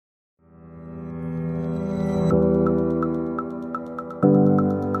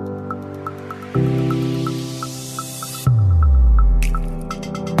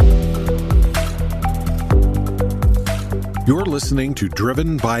You're listening to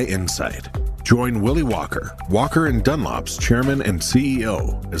Driven by Insight. Join Willy Walker, Walker and Dunlop's chairman and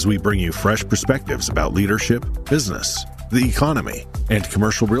CEO, as we bring you fresh perspectives about leadership, business, the economy, and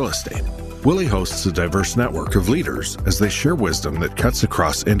commercial real estate. Willy hosts a diverse network of leaders as they share wisdom that cuts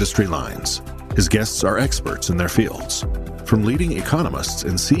across industry lines. His guests are experts in their fields, from leading economists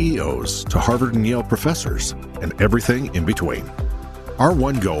and CEOs to Harvard and Yale professors, and everything in between. Our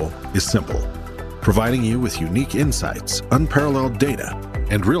one goal is simple: providing you with unique insights, unparalleled data,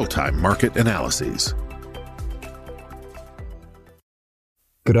 and real-time market analyses.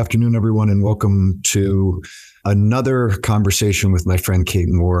 Good afternoon, everyone, and welcome to another conversation with my friend Kate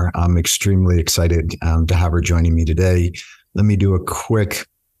Moore. I'm extremely excited to have her joining me today. Let me do a quick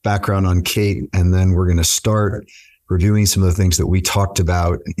background on Kate, and then we're going to start reviewing some of the things that we talked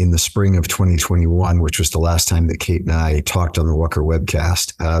about in the spring of 2021, which was the last time that Kate and I talked on the Walker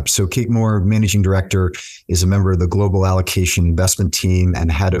Webcast. So Kate Moore, Managing Director, is a member of the Global Allocation Investment Team and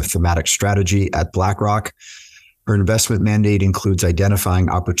Head of Thematic Strategy at BlackRock. Her investment mandate includes identifying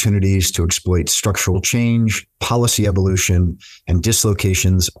opportunities to exploit structural change, policy evolution, and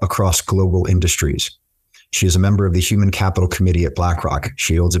dislocations across global industries. She is a member of the Human Capital Committee at BlackRock.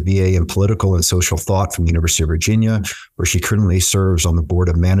 She holds a BA in Political and Social Thought from the University of Virginia, where she currently serves on the board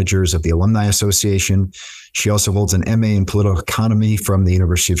of managers of the Alumni Association. She also holds an MA in Political Economy from the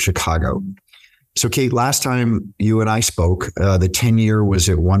University of Chicago. So, Kate, last time you and I spoke, the 10-year was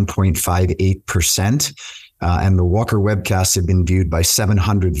at 1.58%. And the Walker Webcast had been viewed by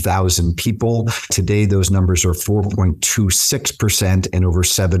 700,000 people. Today, those numbers are 4.26% and over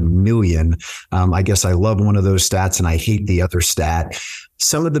 7 million. I guess I love one of those stats and I hate the other stat.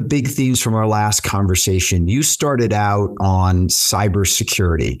 Some of the big themes from our last conversation, you started out on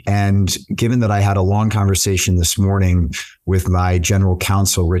cybersecurity. And given that I had a long conversation this morning with my general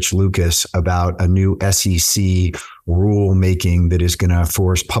counsel, Rich Lucas, about a new SEC rulemaking that is going to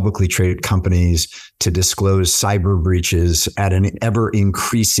force publicly traded companies to disclose cyber breaches at an ever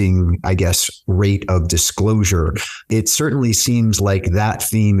increasing, rate of disclosure. It certainly seems like that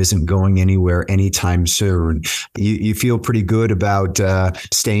theme isn't going anywhere anytime soon. You feel pretty good about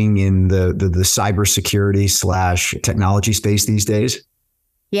staying in the cybersecurity / technology space these days?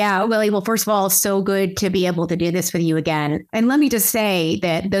 Yeah, Willy. Well, first of all, so good to be able to do this with you again. And let me just say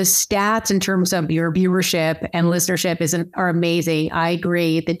that those stats in terms of your viewership and listenership are amazing. I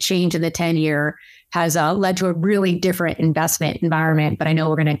agree. The change in the 10-year has led to a really different investment environment, but I know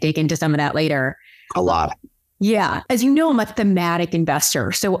we're going to dig into some of that later. A lot. Yeah. As you know, I'm a thematic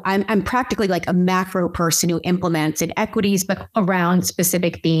investor. So I'm practically like a macro person who implements in equities, but around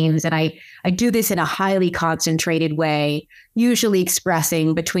specific themes. And I do this in a highly concentrated way, usually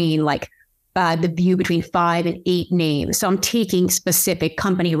expressing between the view between 5 and 8 names. So I'm taking specific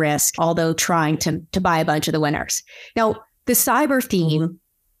company risk, although trying to buy a bunch of the winners. Now, the cyber theme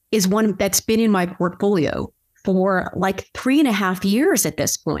is one that's been in my portfolio for 3.5 years at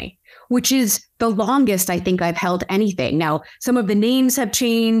this point, which is the longest I think I've held anything. Now, some of the names have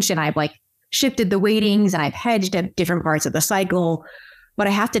changed and I've shifted the weightings and I've hedged at different parts of the cycle. But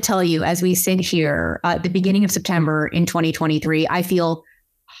I have to tell you, as we sit here at the beginning of September in 2023, I feel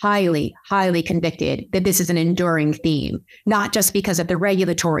highly, highly convicted that this is an enduring theme, not just because of the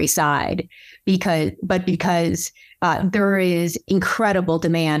regulatory side, but because there is incredible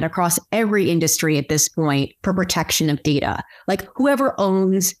demand across every industry at this point for protection of data. Whoever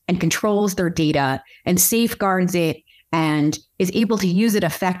owns and controls their data and safeguards it and is able to use it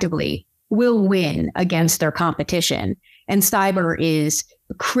effectively will win against their competition. And cyber is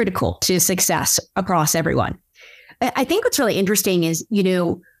critical to success across everyone. I think what's really interesting is,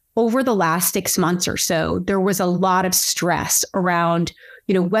 over the last 6 months or so, there was a lot of stress around,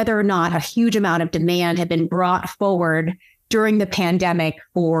 whether or not a huge amount of demand had been brought forward during the pandemic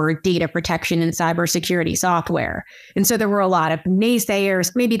for data protection and cybersecurity software. And so there were a lot of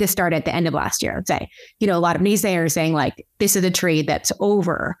naysayers. Maybe this started at the end of last year, I'd say, a lot of naysayers saying this is a trade that's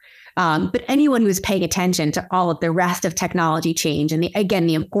over. But anyone who's paying attention to all of the rest of technology change and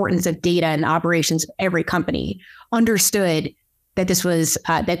the importance of data and operations of every company understood that this was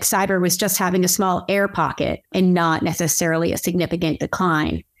that cyber was just having a small air pocket and not necessarily a significant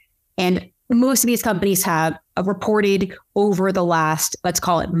decline. And most of these companies have reported over the last, let's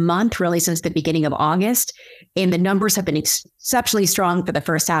call it month, really since the beginning of August. And the numbers have been exceptionally strong for the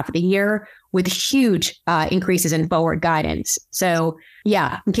first half of the year with huge increases in forward guidance. So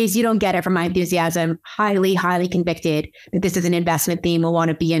yeah, in case you don't get it from my enthusiasm, highly, highly convicted that this is an investment theme we'll want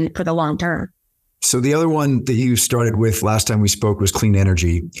to be in for the long term. So the other one that you started with last time we spoke was clean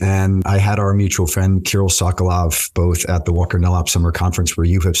energy. And I had our mutual friend, Kirill Sokolov, both at the Walker Dunlop Summer Conference, where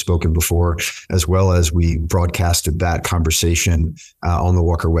you have spoken before, as well as we broadcasted that conversation on the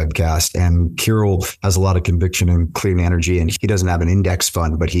Walker Webcast. And Kirill has a lot of conviction in clean energy, and he doesn't have an index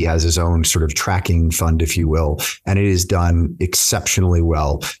fund, but he has his own sort of tracking fund, if you will. And it is done exceptionally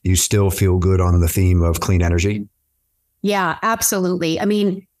well. You still feel good on the theme of clean energy? Yeah, absolutely. I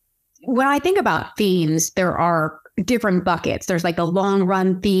mean, when I think about themes, there are different buckets. There's like a long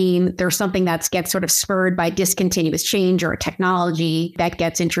run theme. There's something that gets sort of spurred by discontinuous change or a technology that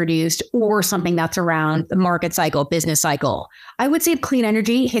gets introduced, or something that's around the market cycle, business cycle. I would say clean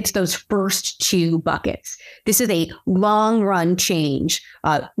energy hits those first two buckets. This is a long run change,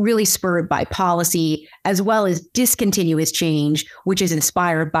 really spurred by policy, as well as discontinuous change, which is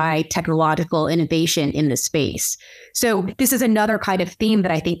inspired by technological innovation in the space. So this is another kind of theme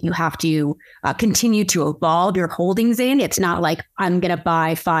that I think you have to continue to evolve your holdings in. It's not like I'm going to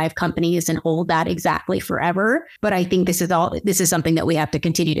buy 5 companies and hold that exactly forever. But I think this is something that we have to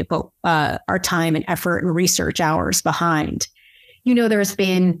continue to put our time and effort and research hours behind. You know, there's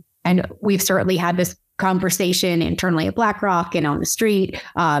been, and we've certainly had this conversation internally at BlackRock and on the street,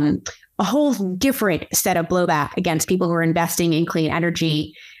 a whole different set of blowback against people who are investing in clean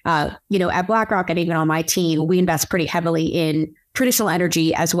energy. You know, at BlackRock and even on my team, we invest pretty heavily in traditional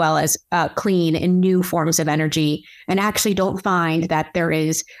energy as well as clean and new forms of energy, and actually don't find that there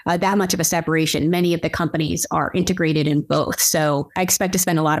is that much of a separation. Many of the companies are integrated in both. So I expect to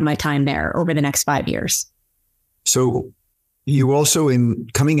spend a lot of my time there over the next 5 years. So you also, in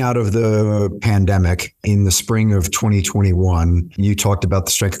coming out of the pandemic in the spring of 2021, you talked about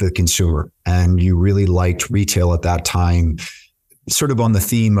the strength of the consumer, and you really liked retail at that time, sort of on the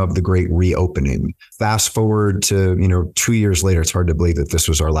theme of the great reopening. Fast forward to, 2 years later, it's hard to believe that this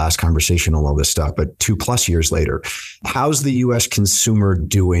was our last conversation on all this stuff, but 2+ years later, how's the US consumer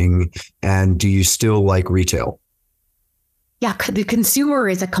doing? And do you still like retail? Yeah, the consumer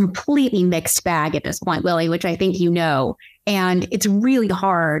is a completely mixed bag at this point, Willie, which I think you know. And it's really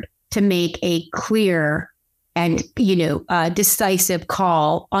hard to make a clear and, decisive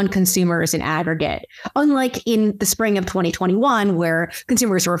call on consumers in aggregate. Unlike in the spring of 2021, where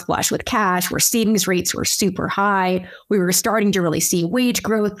consumers were flush with cash, where savings rates were super high, we were starting to really see wage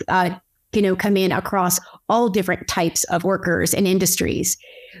growth, come in across all different types of workers and industries.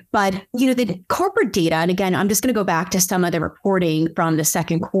 But, the corporate data, and again, I'm just going to go back to some of the reporting from the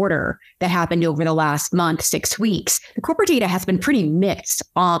second quarter that happened over the last month, 6 weeks. The corporate data has been pretty mixed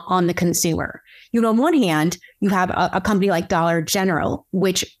on the consumer. On one hand, you have a company like Dollar General,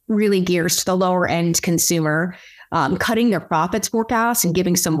 which really gears to the lower end consumer, cutting their profits forecast and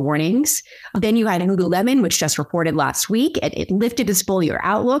giving some warnings. Then you had Lululemon, which just reported last week. It lifted its full year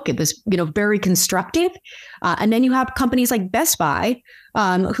outlook. It was, very constructive. And then you have companies like Best Buy,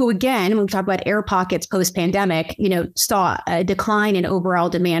 who, again, when we talk about air pockets post-pandemic, saw a decline in overall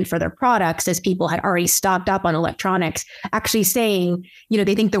demand for their products as people had already stocked up on electronics, actually saying,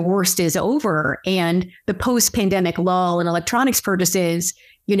 they think the worst is over and the post-pandemic lull in electronics purchases,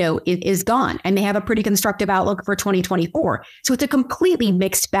 is gone. And they have a pretty constructive outlook for 2024. So it's a completely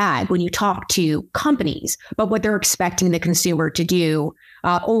mixed bag when you talk to companies about what they're expecting the consumer to do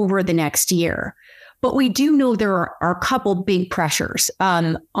over the next year. But we do know there are a couple big pressures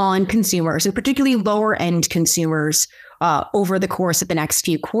on consumers, and particularly lower end consumers over the course of the next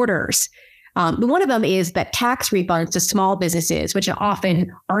few quarters. One of them is that tax refunds to small businesses, which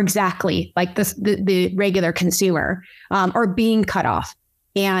often are exactly like the regular consumer, are being cut off.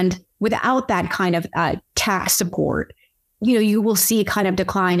 And without that kind of tax support, you will see a kind of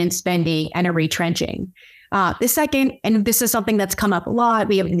decline in spending and a retrenching. The second, and this is something that's come up a lot,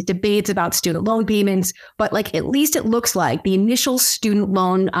 we have these debates about student loan payments, but at least it looks like the initial student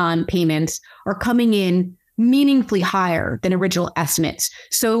loan payments are coming in meaningfully higher than original estimates.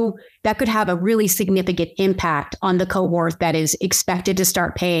 So that could have a really significant impact on the cohort that is expected to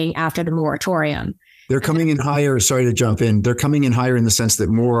start paying after the moratorium. They're coming in higher. Sorry to jump in. They're coming in higher in the sense that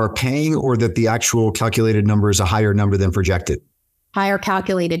more are paying, or that the actual calculated number is a higher number than projected? Higher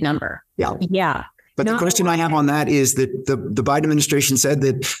calculated number. Yeah. But the question I have on that is that the Biden administration said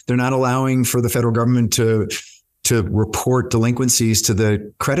that they're not allowing for the federal government to report delinquencies to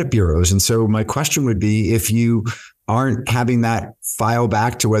the credit bureaus. And so my question would be, if you aren't having that file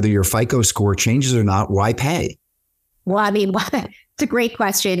back to whether your FICO score changes or not, why pay? Well, I mean, it's a great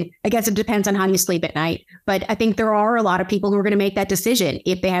question. I guess it depends on how you sleep at night. But I think there are a lot of people who are going to make that decision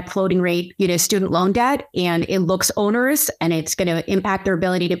if they have floating rate, student loan debt, and it looks onerous and it's going to impact their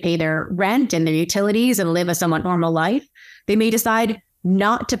ability to pay their rent and their utilities and live a somewhat normal life. They may decide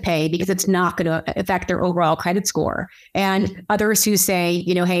not to pay because it's not going to affect their overall credit score. And others who say,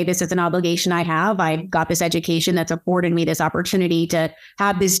 hey, this is an obligation I have. I got this education that's afforded me this opportunity to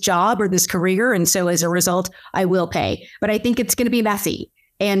have this job or this career. And so as a result, I will pay. But I think it's going to be messy.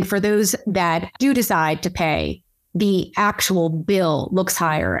 And for those that do decide to pay, the actual bill looks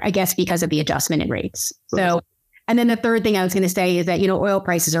higher, I guess, because of the adjustment in rates. So, and then the third thing I was going to say is that, oil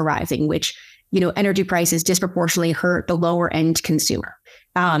prices are rising, which, energy prices disproportionately hurt the lower end consumer.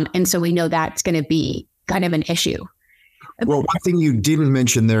 And so we know that's going to be kind of an issue. Well, one thing you didn't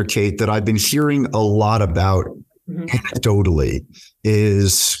mention there, Kate, that I've been hearing a lot about anecdotally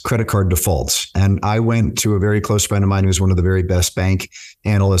is credit card defaults. And I went to a very close friend of mine who's one of the very best bank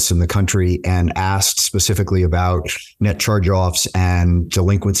analysts in the country and asked specifically about net charge-offs and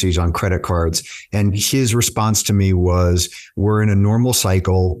delinquencies on credit cards. And his response to me was, we're in a normal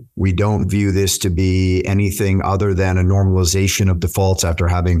cycle. We don't view this to be anything other than a normalization of defaults after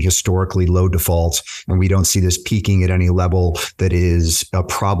having historically low defaults. And we don't see this peaking at any level that is a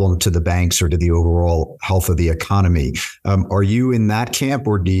problem to the banks or to the overall health of the economy. Are you in that camp,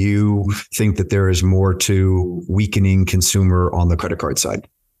 or do you think that there is more to weakening consumer on the credit card side?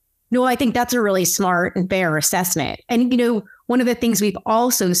 No, I think that's a really smart and fair assessment. And, one of the things we've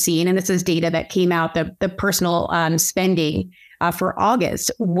also seen, and this is data that came out, the personal spending for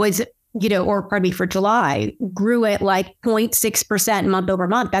August was, for July, grew at like 0.6% month over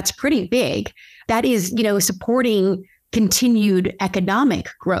month. That's pretty big. That is, supporting continued economic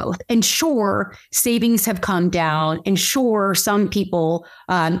growth. And sure, savings have come down. And sure, some people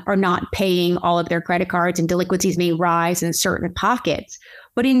are not paying all of their credit cards and delinquencies may rise in certain pockets.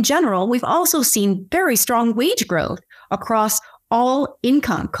 But in general, we've also seen very strong wage growth across all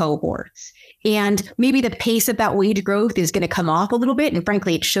income cohorts. And maybe the pace of that wage growth is going to come off a little bit. And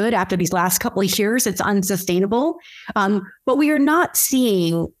frankly, it should after these last couple of years. It's unsustainable. But we are not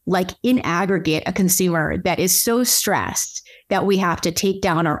seeing, like in aggregate, a consumer that is so stressed that we have to take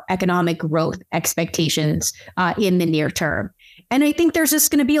down our economic growth expectations in the near term. And I think there's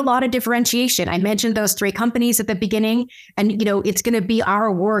just going to be a lot of differentiation. I mentioned those three companies at the beginning, and, it's going to be our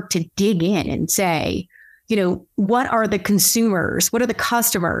work to dig in and say, what are the consumers, what are the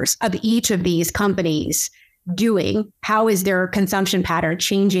customers of each of these companies doing? How is their consumption pattern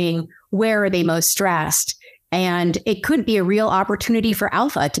changing? Where are they most stressed? And it could be a real opportunity for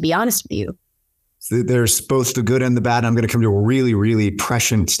alpha, to be honest with you. There's both the good and the bad. I'm going to come to a really, really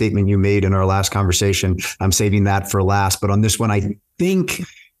prescient statement you made in our last conversation. I'm saving that for last. But on this one, I think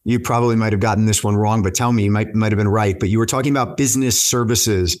you probably might have gotten this one wrong, but tell me, you might have been right. But you were talking about business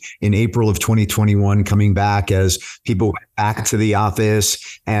services in April of 2021 coming back as people went back to the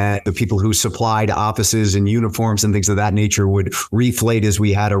office, and the people who supplied offices and uniforms and things of that nature would reflate as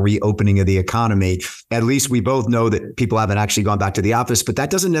we had a reopening of the economy. At least we both know that people haven't actually gone back to the office, but that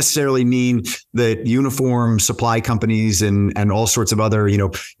doesn't necessarily mean that uniform supply companies and all sorts of other,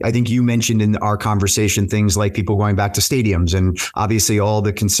 I think you mentioned in our conversation things like people going back to stadiums, and obviously all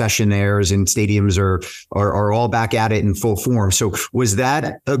the concessionaires and stadiums are all back at it in full form. So was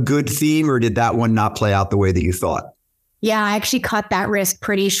that a good theme, or did that one not play out the way that you thought? Yeah, I actually cut that risk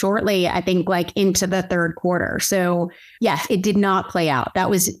pretty shortly, I think like into the third quarter. So yes, it did not play out. That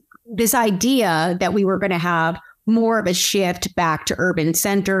was this idea that we were going to have more of a shift back to urban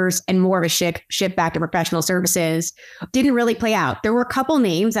centers and more of a shift back to professional services didn't really play out. There were a couple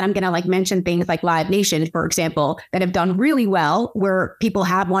names, and I'm going to mention things like Live Nation, for example, that have done really well where people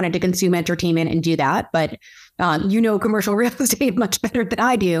have wanted to consume entertainment and do that. But commercial real estate much better than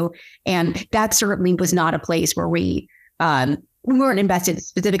I do. And that certainly was not a place where we weren't invested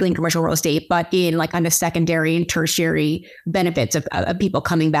specifically in commercial real estate, but in like on the secondary and tertiary benefits of people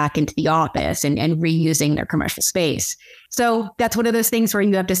coming back into the office and reusing their commercial space. So that's one of those things where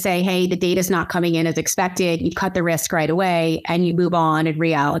you have to say, hey, the data's not coming in as expected. You cut the risk right away and you move on and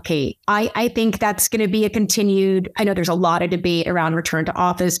reallocate. I think that's going to be a continued, I know there's a lot of debate around return to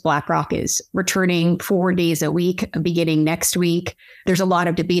office. BlackRock is returning 4 days a week beginning next week. There's a lot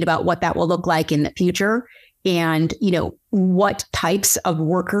of debate about what that will look like in the future. And, what types of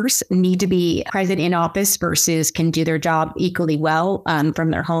workers need to be present in office versus can do their job equally well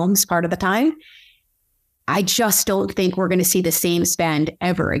from their homes part of the time. I just don't think we're going to see the same spend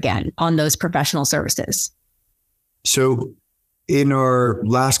ever again on those professional services. So in our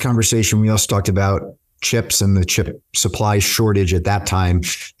last conversation, we also talked about chips and the chip supply shortage at that time.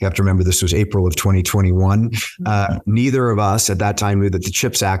 You have to remember this was April of 2021. Neither of us at that time knew that the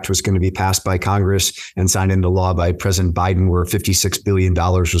CHIPS Act was going to be passed by Congress and signed into law by President Biden, where $56 billion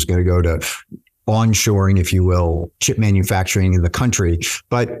was going to go to onshoring, if you will, chip manufacturing in the country.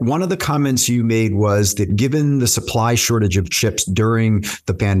 But one of the comments you made was that given the supply shortage of chips during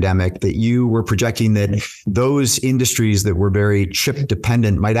the pandemic, that you were projecting that those industries that were very chip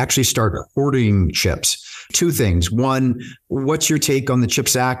dependent might actually start hoarding chips. Two things. One, what's your take on the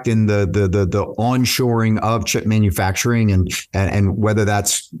CHIPS Act and the onshoring of chip manufacturing, and whether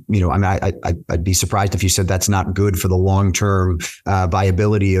that's, I'd be surprised if you said that's not good for the long-term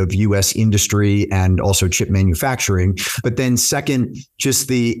viability of U.S. industry and also chip manufacturing. But then second,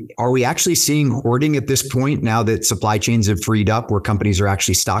 are we actually seeing hoarding at this point now that supply chains have freed up where companies are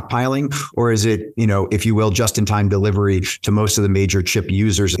actually stockpiling? Or is it, if you will, just-in-time delivery to most of the major chip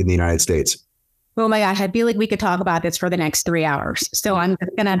users in the United States? Oh my gosh, I feel like we could talk about this for the next 3 hours. So I'm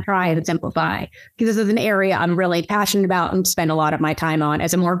just going to try and simplify, because this is an area I'm really passionate about and spend a lot of my time on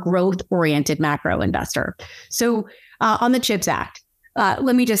as a more growth-oriented macro investor. So on the CHIPS Act,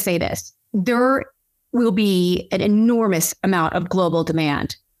 let me just say this. There will be an enormous amount of global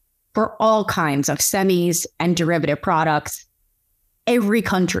demand for all kinds of semis and derivative products. Every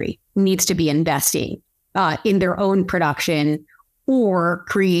country needs to be investing in their own production or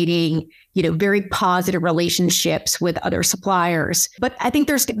creating, very positive relationships with other suppliers. But I think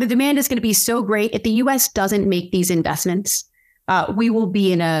the demand is going to be so great. If the U.S. doesn't make these investments, we will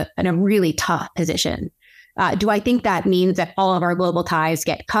be in a really tough position. Do I think that means that all of our global ties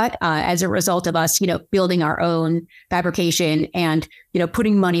get cut as a result of us, building our own fabrication and,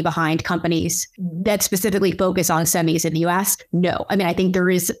 putting money behind companies that specifically focus on semis in the U.S.? No. I mean, I think there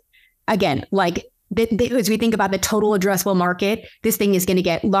is, again, as we think about the total addressable market, this thing is going to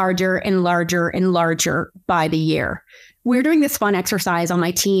get larger and larger and larger by the year. We're doing this fun exercise on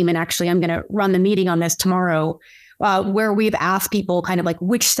my team, and actually I'm going to run the meeting on this tomorrow, where we've asked people kind of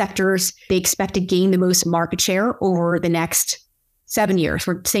which sectors they expect to gain the most market share over the next 7 years.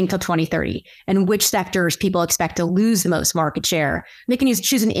 We're saying till 2030, and which sectors people expect to lose the most market share. They can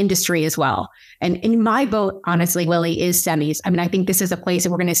choose an industry as well. And in my vote, honestly, Willy, is semis. I mean, I think this is a place that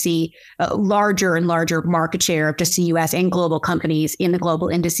we're going to see a larger and larger market share of just the U.S. and global companies in the global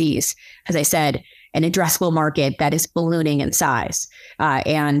indices. As I said, an addressable market that is ballooning in size.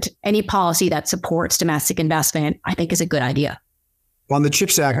 And any policy that supports domestic investment, I think, is a good idea. On the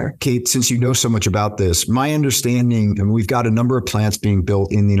CHIPS Act, Kate, since you know so much about this, my understanding, and we've got a number of plants being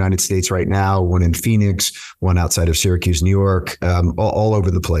built in the United States right now, one in Phoenix, one outside of Syracuse, New York, all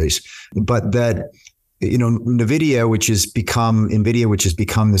over the place. But that, NVIDIA, which has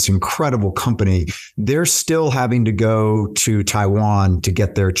become this incredible company, they're still having to go to Taiwan to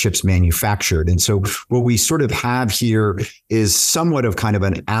get their chips manufactured. And so what we sort of have here is somewhat of kind of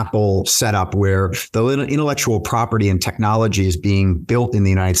an Apple setup where the intellectual property and technology is being built in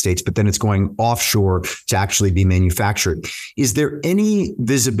the United States, but then it's going offshore to actually be manufactured. Is there any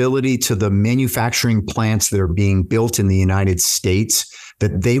visibility to the manufacturing plants that are being built in the United States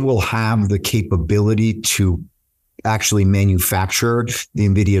that they will have the capability to actually manufacture the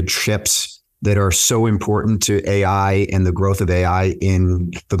NVIDIA chips that are so important to AI and the growth of AI in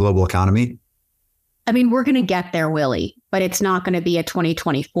the global economy? I mean, we're going to get there, Willy, but it's not going to be a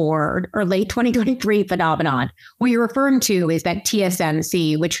 2024 or late 2023 phenomenon. What you're referring to is that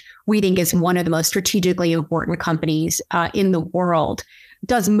TSMC, which we think is one of the most strategically important companies in the world,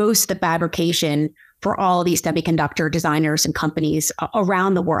 does most of the fabrication for all of these semiconductor designers and companies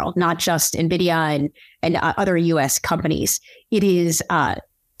around the world, not just NVIDIA and other US companies. It is,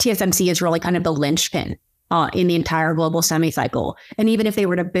 TSMC is really kind of the linchpin in the entire global semi cycle. And even if they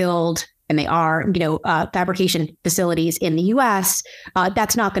were to build, and they are, fabrication facilities in the US,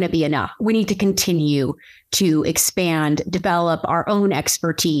 that's not going to be enough. We need to continue to expand, develop our own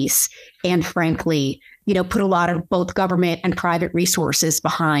expertise, and frankly, put a lot of both government and private resources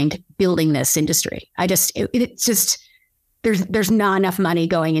behind building this industry. It's just, there's not enough money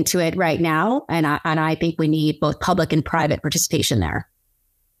going into it right now. And I think we need both public and private participation there.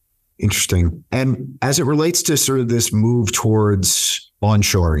 Interesting. And as it relates to sort of this move towards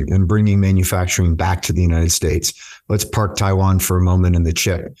onshoring and bringing manufacturing back to the United States, let's park Taiwan for a moment in the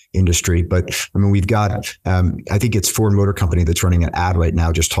chip industry. But I mean, we've got, I think it's Ford Motor Company that's running an ad right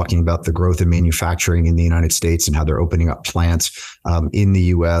now, just talking about the growth of manufacturing in the United States and how they're opening up plants in the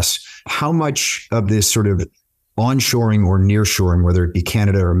US. How much of this sort of onshoring or nearshoring, whether it be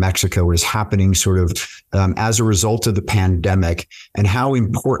Canada or Mexico, is happening sort of as a result of the pandemic, and how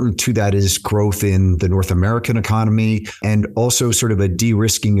important to that is growth in the North American economy and also sort of a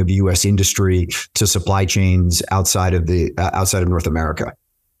de-risking of U.S. industry to supply chains outside of North America?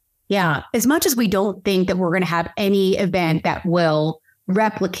 Yeah, as much as we don't think that we're going to have any event that will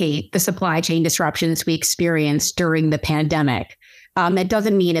replicate the supply chain disruptions we experienced during the pandemic, That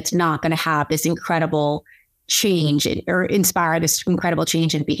doesn't mean it's not going to have this incredible change or inspire this incredible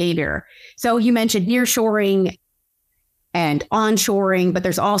change in behavior. So you mentioned nearshoring and onshoring, but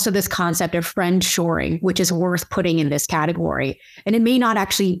there's also this concept of friendshoring, which is worth putting in this category. And it may not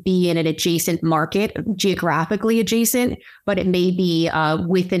actually be in an adjacent market, geographically adjacent, but it may be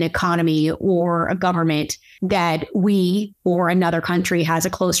with an economy or a government that we or another country has a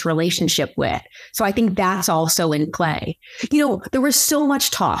close relationship with. So I think that's also in play. There was so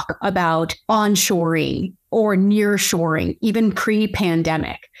much talk about onshoring or nearshoring, even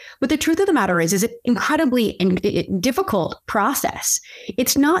pre-pandemic. But the truth of the matter is an incredibly difficult process.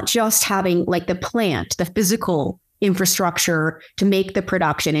 It's not just having like the plant, the physical infrastructure to make the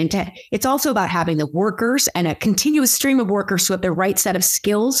production. It's also about having the workers and a continuous stream of workers who have the right set of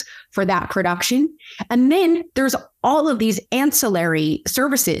skills for that production. And then there's all of these ancillary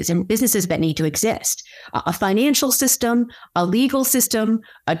services and businesses that need to exist. A financial system, a legal system,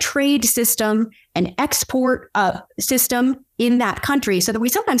 a trade system, an export system in that country, so that we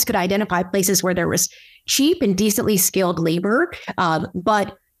sometimes could identify places where there was cheap and decently skilled labor,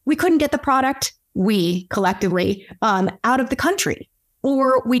 but we couldn't get the product, we collectively, out of the country,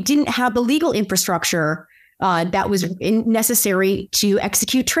 or we didn't have the legal infrastructure that was necessary to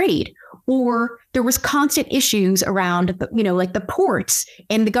execute trade, or there was constant issues around, like the ports,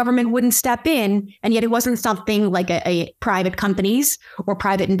 and the government wouldn't step in, and yet it wasn't something like a private companies or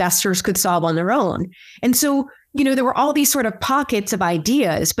private investors could solve on their own. And so, there were all these sort of pockets of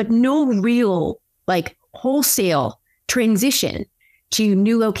ideas, but no real like wholesale transition to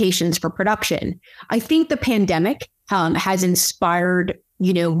new locations for production. I think the pandemic has inspired,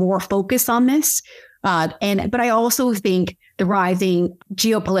 more focus on this. But I also think the rising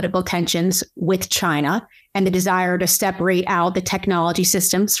geopolitical tensions with China and the desire to separate out the technology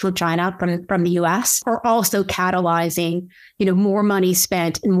systems from China from the US are also catalyzing, more money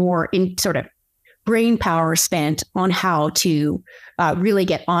spent and more in sort of brain power spent on how to really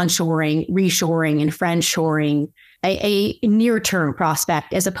get onshoring, reshoring, and friendshoring a near-term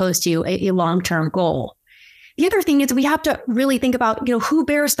prospect as opposed to a long-term goal. The other thing is we have to really think about, who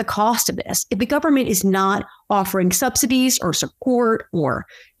bears the cost of this? If the government is not offering subsidies or support or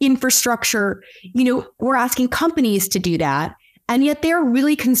infrastructure, we're asking companies to do that. And yet they're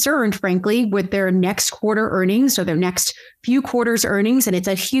really concerned, frankly, with their next quarter earnings or their next few quarters earnings. And it's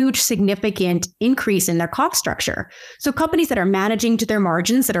a huge, significant increase in their cost structure. So companies that are managing to their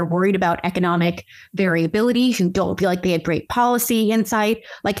margins, that are worried about economic variability, who don't feel like they have great policy insight,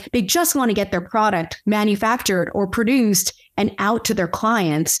 like they just want to get their product manufactured or produced and out to their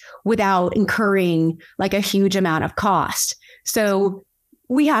clients without incurring like a huge amount of cost. So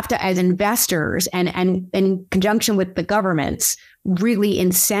we have to, as investors and in conjunction with the governments, really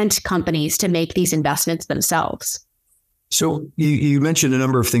incent companies to make these investments themselves. So you mentioned a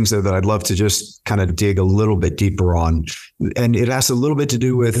number of things there that I'd love to just kind of dig a little bit deeper on. And it has a little bit to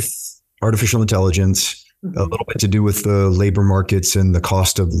do with artificial intelligence, a little bit to do with the labor markets and the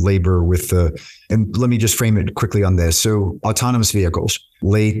cost of labor and let me just frame it quickly on this. So autonomous vehicles,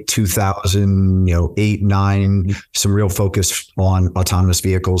 late 2008, 9, some real focus on autonomous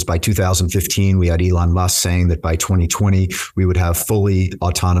vehicles. By 2015, we had Elon Musk saying that by 2020, we would have fully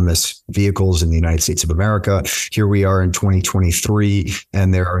autonomous vehicles in the United States of America. Here we are in 2023,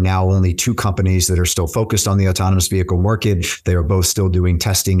 and there are now only 2 companies that are still focused on the autonomous vehicle market. They are both still doing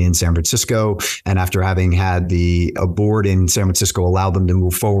testing in San Francisco. And after having had a board in San Francisco allow them to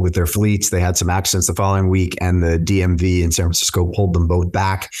move forward with their fleets, they had some accidents the following week, and the DMV in San Francisco pulled them both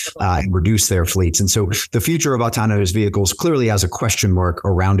back and reduced their fleets. And so the future of autonomous vehicles clearly has a question mark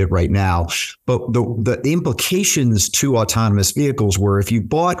around it right now. But the implications to autonomous vehicles were, if you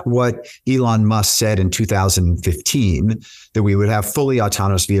bought what Elon Musk said in 2015, that we would have fully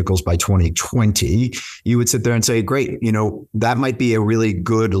autonomous vehicles by 2020, you would sit there and say, great, that might be a really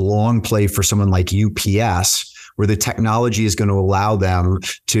good long play for someone like UPS, where the technology is going to allow them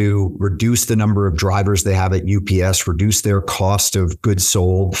to reduce the number of drivers they have at UPS, reduce their cost of goods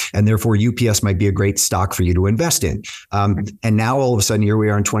sold, and therefore UPS might be a great stock for you to invest in. And now all of a sudden, here we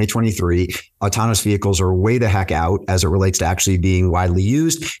are in 2023, autonomous vehicles are way the heck out as it relates to actually being widely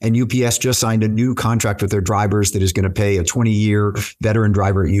used. And UPS just signed a new contract with their drivers that is going to pay a 20-year veteran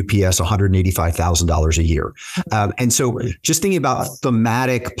driver at UPS $185,000 a year. And so just thinking about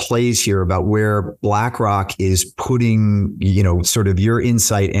thematic plays here about where BlackRock is putting, sort of your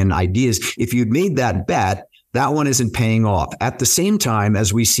insight and ideas. If you'd made that bet, that one isn't paying off. At the same time,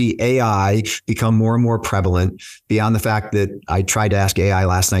 as we see AI become more and more prevalent, beyond the fact that I tried to ask AI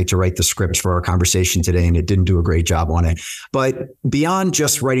last night to write the script for our conversation today, and it didn't do a great job on it. But beyond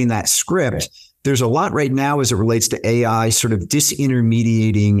just writing that script, there's a lot right now as it relates to AI sort of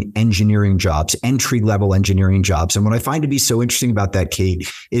disintermediating engineering jobs, entry-level engineering jobs. And what I find to be so interesting about that,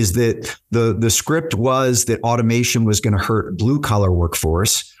 Kate, is that the script was that automation was going to hurt blue-collar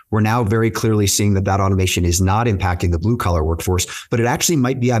workforce. We're now very clearly seeing that automation is not impacting the blue-collar workforce, but it actually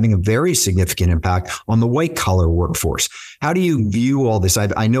might be having a very significant impact on the white-collar workforce. How do you view all this?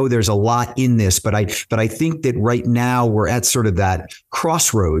 I know there's a lot in this, but I think that right now we're at sort of that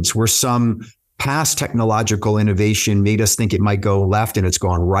crossroads where some past technological innovation made us think it might go left and it's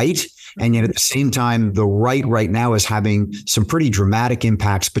gone right. And yet at the same time, the right now is having some pretty dramatic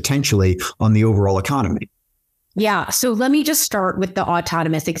impacts potentially on the overall economy. Yeah. So let me just start with the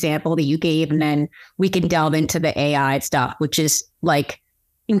autonomous example that you gave, and then we can delve into the AI stuff, which is like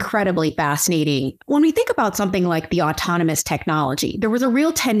incredibly fascinating. When we think about something like the autonomous technology, there was a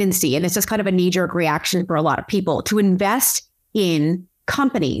real tendency, and this is kind of a knee-jerk reaction for a lot of people, to invest in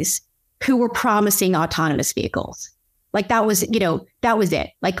companies who were promising autonomous vehicles. Like that was it.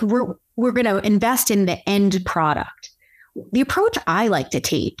 Like we're going to invest in the end product. The approach I like to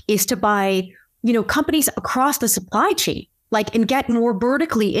take is to buy, companies across the supply chain, and get more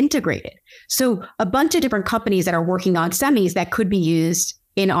vertically integrated. So a bunch of different companies that are working on semis that could be used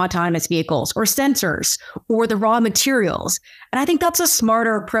in autonomous vehicles, or sensors, or the raw materials. And I think that's a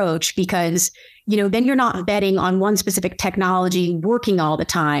smarter approach because then you're not betting on one specific technology working all the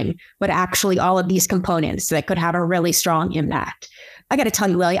time, but actually all of these components that could have a really strong impact. I got to tell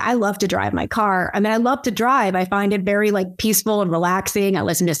you, Willy, I love to drive my car. I mean, I love to drive. I find it very peaceful and relaxing. I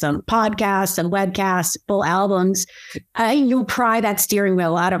listen to some podcasts and webcasts, full albums. You'll pry that steering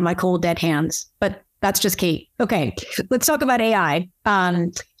wheel out of my cold, dead hands. But that's just Kate. Okay, let's talk about AI.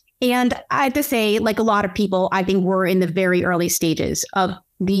 And I have to say, a lot of people, I think we're in the very early stages of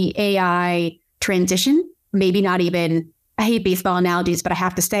the AI transition. Maybe not even, I hate baseball analogies, but I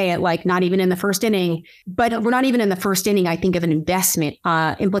have to say it, not even in the first inning. But we're not even in the first inning, I think, of an investment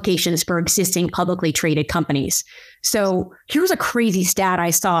implications for existing publicly traded companies. So here's a crazy stat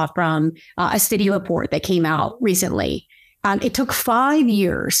I saw from a Citi report that came out recently. It took 5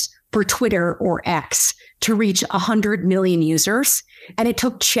 years for Twitter, or X, to reach 100 million users, and it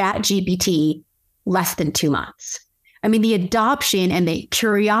took ChatGPT less than 2 months. I mean, the adoption and the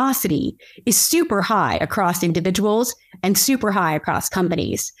curiosity is super high across individuals and super high across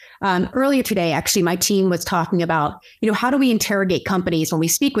companies. Earlier today, actually, my team was talking about, how do we interrogate companies when we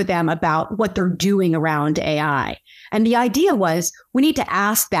speak with them about what they're doing around AI? And the idea was we need to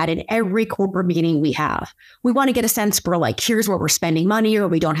ask that in every corporate meeting we have. We want to get a sense for here's where we're spending money, or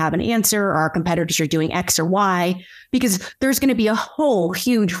we don't have an answer, or our competitors are doing X or Y, because there's going to be a whole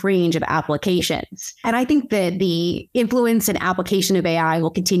huge range of applications. And I think that the influence and application of AI will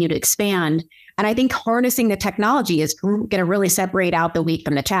continue to expand. And I think harnessing the technology is going to really separate out the wheat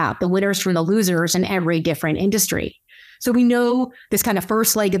from the chaff, the winners from the losers in every different industry. So we know this kind of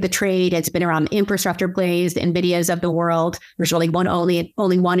first leg of the trade has been around the infrastructure plays, the NVIDIAs of the world. There's really only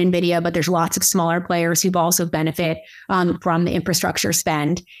one NVIDIA, but there's lots of smaller players who've also benefit from the infrastructure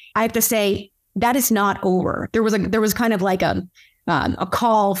spend. I have to say that is not over. There was kind of a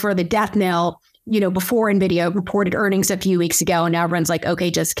call for the death knell, before NVIDIA reported earnings a few weeks ago, and now everyone's like,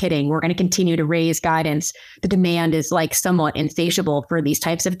 okay, just kidding. We're going to continue to raise guidance. The demand is somewhat insatiable for these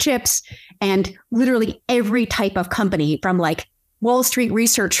types of chips. And literally every type of company, from Wall Street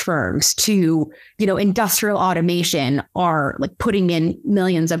research firms to, industrial automation, are putting in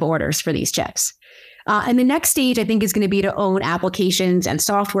millions of orders for these chips. And the next stage, I think, is going to be to own applications and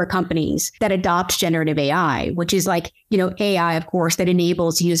software companies that adopt generative AI, which is AI, of course, that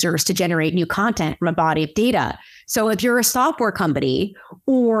enables users to generate new content from a body of data. So if you're a software company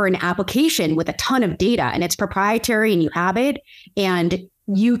or an application with a ton of data and it's proprietary and you have it, and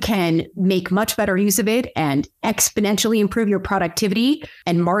you can make much better use of it and exponentially improve your productivity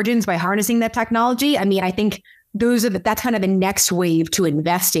and margins by harnessing that technology, I mean, I think that's kind of the next wave to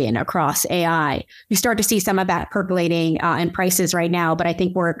invest in across AI. You start to see some of that percolating in prices right now, but I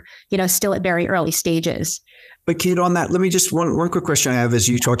think we're, still at very early stages. But Kate, on that, let me just one quick question I have as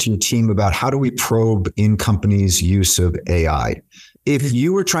you talk to your team about how do we probe in companies' use of AI? If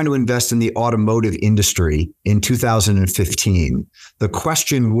you were trying to invest in the automotive industry in 2015, the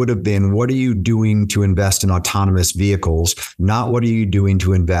question would have been, what are you doing to invest in autonomous vehicles? Not what are you doing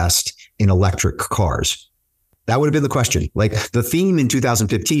to invest in electric cars? That would have been the question. The theme in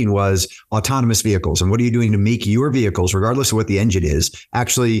 2015 was autonomous vehicles. And what are you doing to make your vehicles, regardless of what the engine is,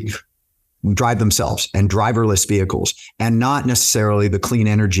 actually drive themselves, and driverless vehicles, and not necessarily the clean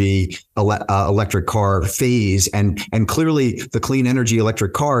energy electric car phase. And clearly the clean energy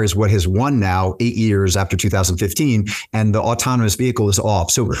electric car is what has won now 8 years after 2015, and the autonomous vehicle is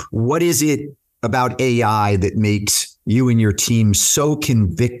off. So what is it about AI that makes you and your team so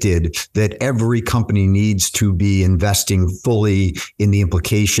convicted that every company needs to be investing fully in the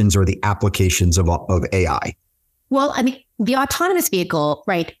implications or the applications of AI? Well, I mean, the autonomous vehicle,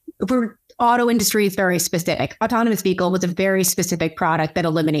 right? For auto industry is very specific. Autonomous vehicle was a very specific product that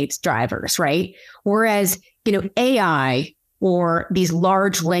eliminates drivers, right? Whereas, AI or these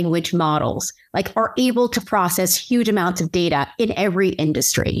large language models are able to process huge amounts of data in every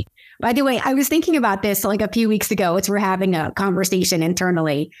industry. By the way, I was thinking about this a few weeks ago as we're having a conversation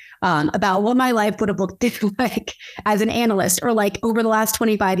internally about what my life would have looked like as an analyst or over the last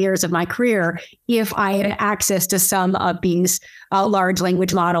 25 years of my career if I had access to some of these large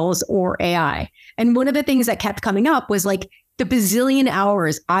language models or AI. And one of the things that kept coming up was the bazillion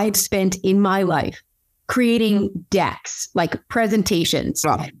hours I've spent in my life creating decks, presentations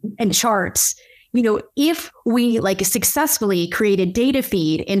and charts. If we successfully created data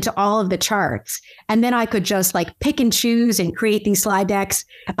feed into all of the charts, and then I could just pick and choose and create these slide decks,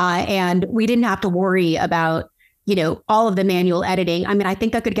 and we didn't have to worry about, all of the manual editing. I mean, I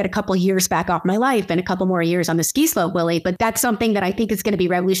think I could get a couple of years back off my life and a couple more years on the ski slope, Willy, but that's something that I think is going to be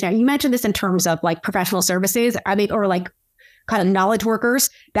revolutionary. You mentioned this in terms of professional services, or kind of knowledge workers.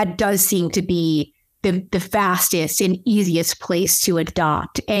 That does seem to be the fastest and easiest place to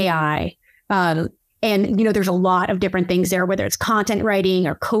adopt AI. And, there's a lot of different things there, whether it's content writing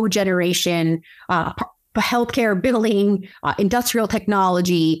or code generation, healthcare billing, industrial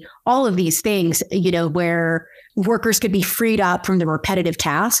technology, all of these things, where workers could be freed up from the repetitive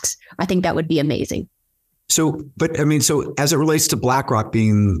tasks. I think that would be amazing. So as it relates to BlackRock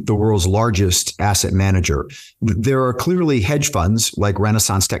being the world's largest asset manager, there are clearly hedge funds like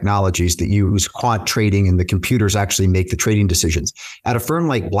Renaissance Technologies that use quant trading and the computers actually make the trading decisions. At a firm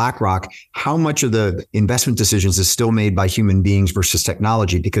like BlackRock, how much of the investment decisions is still made by human beings versus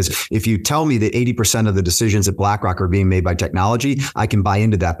technology? Because if you tell me that 80% of the decisions at BlackRock are being made by technology, I can buy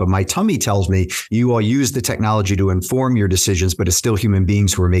into that. But my tummy tells me you all use the technology to inform your decisions, but it's still human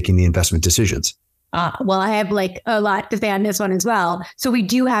beings who are making the investment decisions. Well, I have a lot to say on this one as well. So we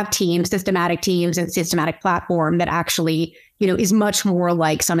do have teams, systematic teams and systematic platform that actually, is much more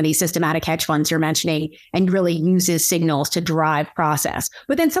like some of these systematic hedge funds you're mentioning and really uses signals to drive process.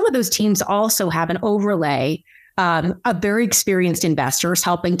 But then some of those teams also have an overlay of very experienced investors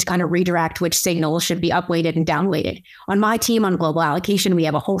helping to kind of redirect which signals should be upweighted and downweighted. On my team on global allocation, we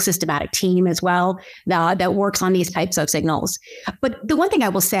have a whole systematic team as well that works on these types of signals. But the one thing I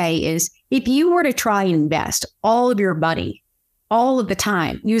will say is if you were to try and invest all of your money, all of the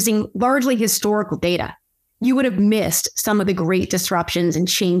time, using largely historical data, you would have missed some of the great disruptions and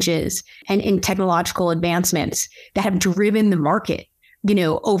changes and technological advancements that have driven the market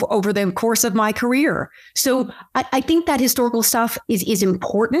over the course of my career. So I think that historical stuff is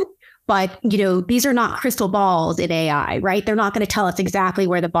important, but, these are not crystal balls in AI, right? They're not going to tell us exactly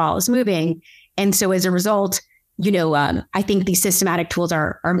where the ball is moving. And so as a result, I think these systematic tools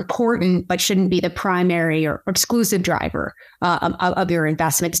are important, but shouldn't be the primary or exclusive driver of your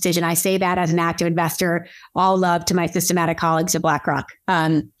investment decision. I say that as an active investor, all love to my systematic colleagues at BlackRock.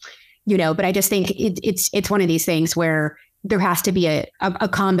 But I just think it's one of these things where there has to be a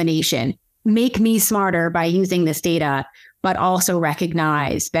combination. Make me smarter by using this data, but also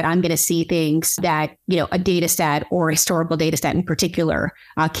recognize that I'm going to see things that, a data set or a historical data set in particular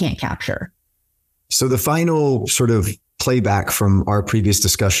can't capture. So the final sort of playback from our previous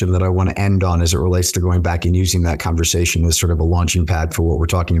discussion that I want to end on as it relates to going back and using that conversation as sort of a launching pad for what we're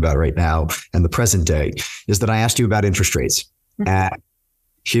talking about right now and the present day is that I asked you about interest rates.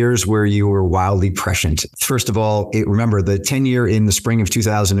 Here's where you were wildly prescient. First of all, remember the 10-year in the spring of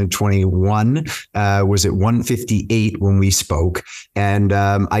 2021 was at 158 when we spoke. And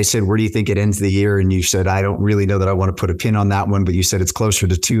I said, where do you think it ends the year? And you said, I don't really know that I want to put a pin on that one, but you said it's closer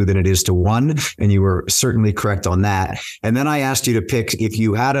to 2 than it is to 1. And you were certainly correct on that. And then I asked you to pick, if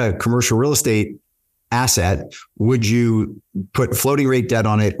you had a commercial real estate asset, would you put floating rate debt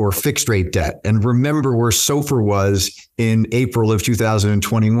on it or fixed rate debt? And remember where SOFR was in April of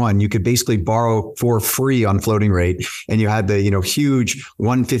 2021. You could basically borrow for free on floating rate. And you had the, huge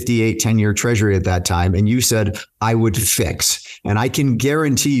 158 10-year treasury at that time. And you said, I would fix. And I can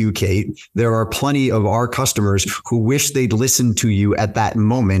guarantee you, Kate, there are plenty of our customers who wish they'd listened to you at that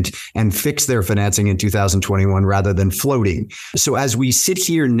moment and fix their financing in 2021 rather than floating. So as we sit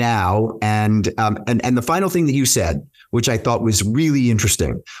here now, and the final thing that you said, which I thought was really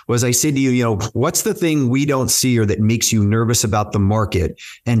interesting, was I said to you, what's the thing we don't see or that makes you nervous about the market?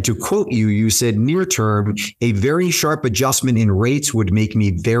 And to quote you, you said near term, a very sharp adjustment in rates would make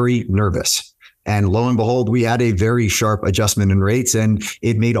me very nervous. And lo and behold, we had a very sharp adjustment in rates, and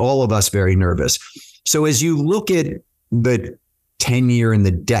it made all of us very nervous. So as you look at the 10-year in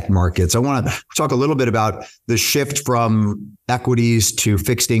the debt markets, I want to talk a little bit about the shift from equities to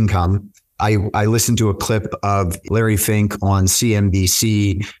fixed income. I listened to a clip of Larry Fink on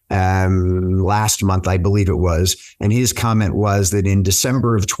CNBC last month, I believe it was. And his comment was that in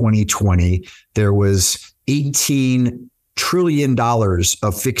December of 2020, there was $18 trillion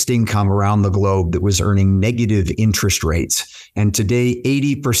of fixed income around the globe that was earning negative interest rates. And today,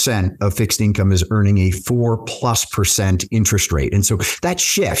 80% of fixed income is earning a 4+% interest rate. And so that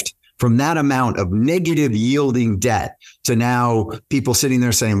shift from that amount of negative yielding debt to now people sitting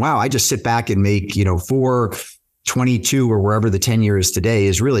there saying, wow, I just sit back and make, 4.22 or wherever the 10-year is today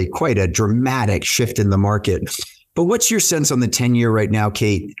is really quite a dramatic shift in the market. But what's your sense on the 10-year right now,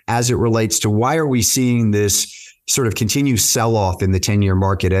 Kate, as it relates to why are we seeing this sort of continued sell-off in the 10-year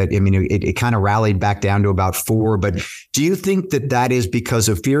market? I mean, it kind of rallied back down to about 4, but do you think that is because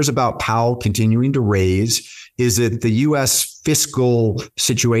of fears about Powell continuing to raise? Is it the U.S. fiscal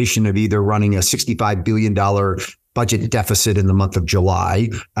situation of either running a $65 billion budget deficit in the month of July,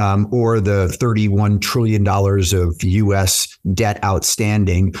 or the $31 trillion of U.S. debt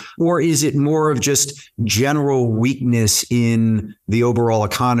outstanding? Or is it more of just general weakness in the overall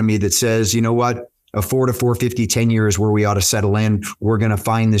economy that says, you know what, a 4 to 4.50 10-year is where we ought to settle in. We're going to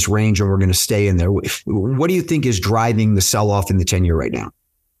find this range and we're going to stay in there. What do you think is driving the sell-off in the 10-year right now?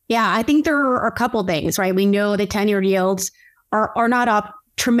 Yeah, I think there are a couple things, right? We know the 10-year yields are not up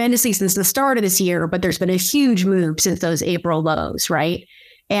tremendously since the start of this year, but there's been a huge move since those April lows, right?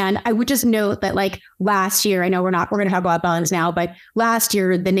 And I would just note that like last year, I know we're going to talk about bonds now, but last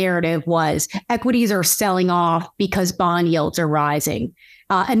year, the narrative was equities are selling off because bond yields are rising.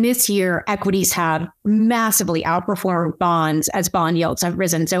 And this year, equities have massively outperformed bonds as bond yields have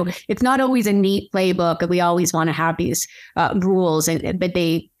risen. So it's not always a neat playbook. We always want to have these rules, but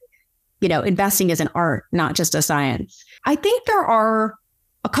investing is an art, not just a science. I think there are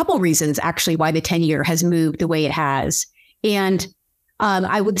a couple reasons actually why the 10-year has moved the way it has. And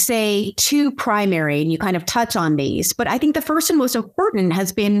I would say two primary, and you kind of touch on these, but I think the first and most important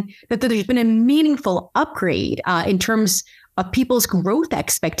has been that there's been a meaningful upgrade in terms of people's growth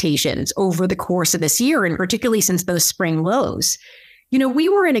expectations over the course of this year, and particularly since those spring lows. We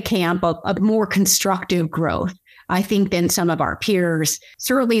were in a camp of more constructive growth, I think, than some of our peers,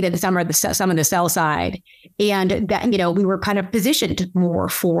 certainly than some of the sell side. And that, we were kind of positioned more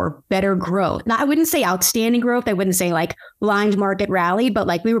for better growth. Now, I wouldn't say outstanding growth. I wouldn't say like blind market rally, but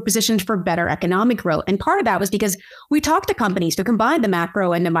like we were positioned for better economic growth. And part of that was because we talked to companies to combine the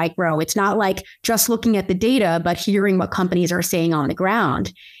macro and the micro. It's not like just looking at the data, but hearing what companies are saying on the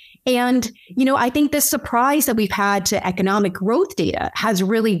ground. And, I think the surprise that we've had to economic growth data has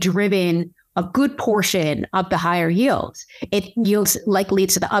really driven a good portion of the higher yields. It yields likely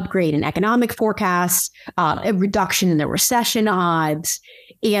to the upgrade in economic forecasts, a reduction in the recession odds.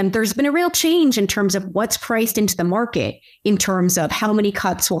 And there's been a real change in terms of what's priced into the market in terms of how many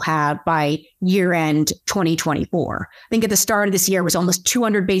cuts we'll have by year end 2024. I think at the start of this year it was almost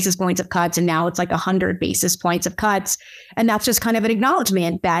 200 basis points of cuts, and now it's like 100 basis points of cuts. And that's just kind of an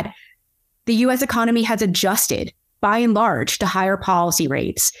acknowledgement that the U.S. economy has adjusted by and large to higher policy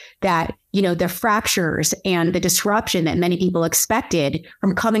rates, that, the fractures and the disruption that many people expected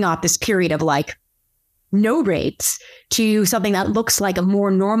from coming off this period of like no rates to something that looks like a more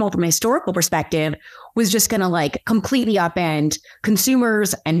normal from a historical perspective was just going to like completely upend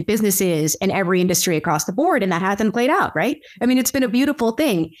consumers and businesses and every industry across the board. And that hasn't played out, right? I mean, it's been a beautiful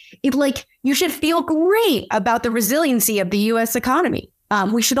thing. You should feel great about the resiliency of the U.S. economy.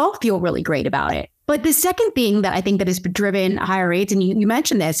 We should all feel really great about it. But the second thing that I think that has driven higher rates, and you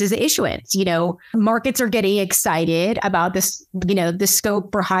mentioned this, is the issuance. Markets are getting excited about this, the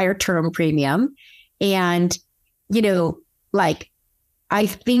scope for higher term premium. And, I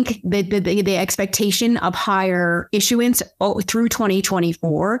think that the expectation of higher issuance through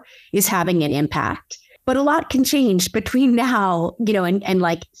 2024 is having an impact. But a lot can change between now, and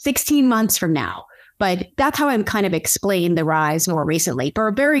like 16 months from now. But that's how I'm kind of explained the rise more recently, for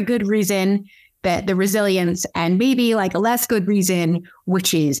a very good reason, that the resilience, and maybe like a less good reason,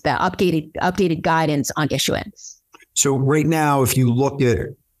 which is the updated guidance on issuance. So right now, if you look at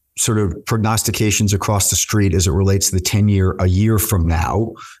sort of prognostications across the street as it relates to the 10-year a year from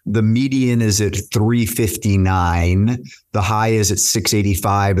now. The median is at 359. The high is at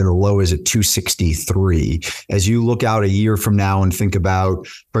 685 and the low is at 263. As you look out a year from now and think about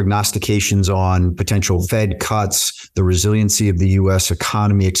prognostications on potential Fed cuts, the resiliency of the U.S.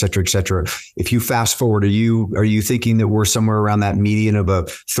 economy, et cetera, if you fast forward, are you thinking that we're somewhere around that median of a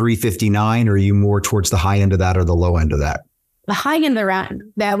 359, or are you more towards the high end of that or the low end of that? The high end of the round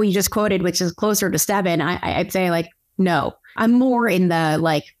that we just quoted, which is closer to 7, I'd say like, no. I'm more in the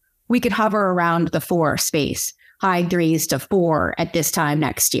like, we could hover around the 4 space, high 3s to 4 at this time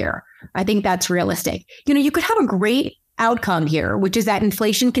next year. I think that's realistic. You could have a great outcome here, which is that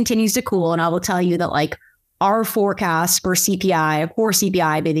inflation continues to cool. And I will tell you that like our forecast for CPI, core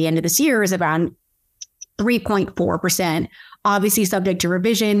CPI by the end of this year is around 3.4%. Obviously subject to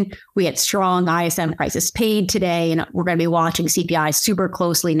revision. We had strong ISM prices paid today, and we're going to be watching CPI super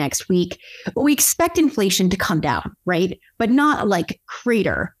closely next week. But we expect inflation to come down, right? But not like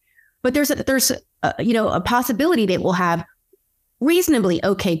crater. But there's a possibility that we'll have reasonably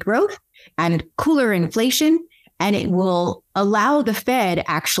okay growth and cooler inflation, and it will allow the Fed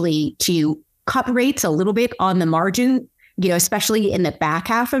actually to cut rates a little bit on the margin, especially in the back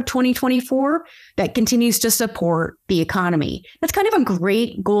half of 2024, that continues to support the economy. That's kind of a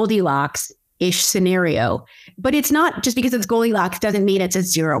great Goldilocks-ish scenario, but it's not just because it's Goldilocks doesn't mean it's a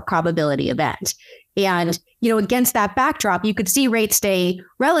zero probability event. And, against that backdrop, you could see rates stay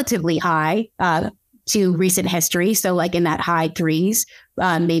relatively high to recent history. So like in that high 3s,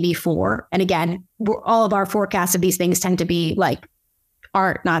 maybe 4. And again, all of our forecasts of these things tend to be like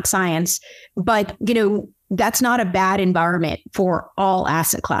art, not science. But, that's not a bad environment for all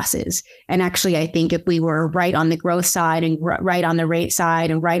asset classes. And actually, I think if we were right on the growth side and right on the rate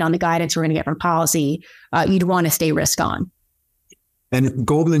side and right on the guidance we're going to get from policy, you'd want to stay risk on. And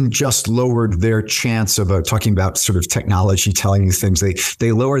Goldman just lowered their chance of talking about sort of technology telling you things.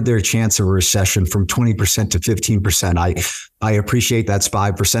 They lowered their chance of a recession from 20% to 15%. I appreciate that's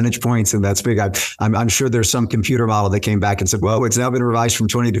 5 percentage points, and that's big. I'm sure there's some computer model that came back and said, well, it's now been revised from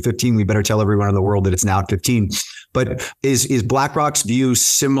 20 to 15. We better tell everyone in the world that it's now at 15. But is BlackRock's view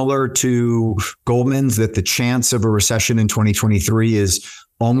similar to Goldman's, that the chance of a recession in 2023 is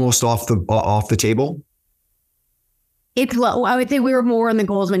almost off the table? It's low. I would say we were more in the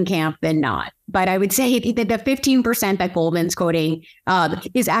Goldman camp than not. But I would say that the 15% that Goldman's quoting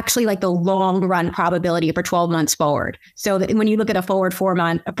is actually like the long run probability for 12 months forward. So that when you look at a forward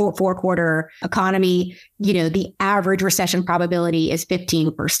 4-quarter economy, the average recession probability is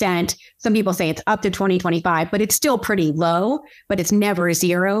 15%. Some people say it's up to 2025, but it's still pretty low, but it's never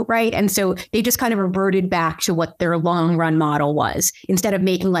zero, right? And so they just kind of reverted back to what their long run model was, instead of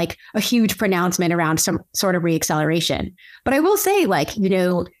making like a huge pronouncement around some sort of reacceleration. But I will say, like,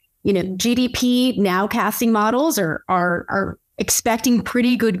 GDP nowcasting models are expecting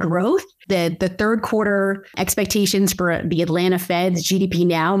pretty good growth. The third quarter expectations for the Atlanta Fed's GDP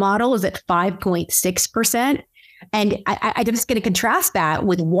Now model is at 5.6%. And I'm just going to contrast that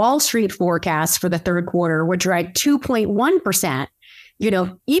with Wall Street forecasts for the third quarter, which are at 2.1%.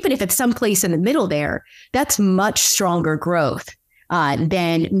 Even if it's someplace in the middle there, that's much stronger growth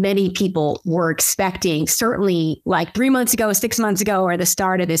than many people were expecting, certainly like 3 months ago, 6 months ago, or the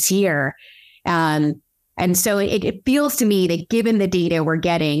start of this year. And so it feels to me that given the data we're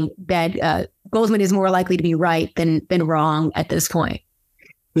getting, that Goldman is more likely to be right than wrong at this point.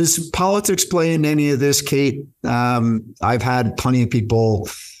 Does politics play in any of this, Kate? I've had plenty of people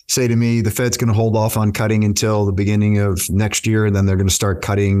say to me, the Fed's going to hold off on cutting until the beginning of next year, and then they're going to start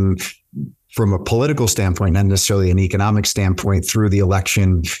cutting from a political standpoint, not necessarily an economic standpoint, through the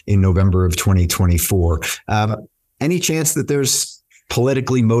election in November of 2024. Any chance that there's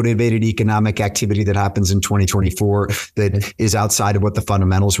politically motivated economic activity that happens in 2024 that is outside of what the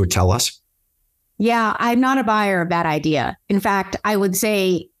fundamentals would tell us? Yeah, I'm not a buyer of that idea. In fact, I would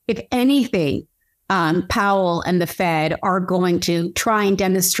say, if anything, Powell and the Fed are going to try and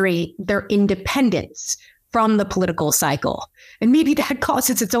demonstrate their independence from the political cycle. And maybe that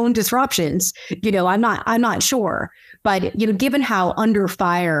causes its own disruptions. I'm not sure. But, given how under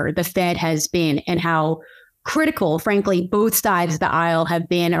fire the Fed has been and how critical, frankly, both sides of the aisle have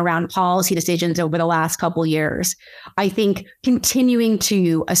been around policy decisions over the last couple of years, I think continuing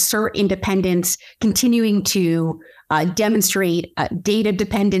to assert independence, continuing to demonstrate data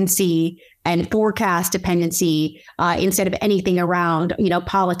dependency and forecast dependency instead of anything around,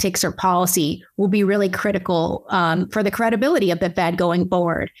 politics or policy will be really critical for the credibility of the Fed going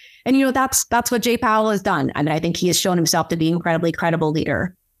forward. And, that's what Jay Powell has done. I mean, I think he has shown himself to be an incredibly credible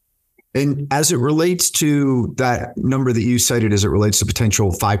leader. And as it relates to that number that you cited, as it relates to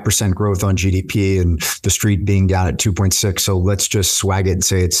potential 5% growth on GDP and the street being down at 2.6. So let's just swag it and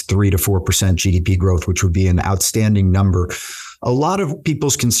say it's 3 to 4% GDP growth, which would be an outstanding number. A lot of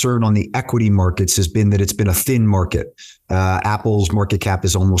people's concern on the equity markets has been that it's been a thin market. Apple's market cap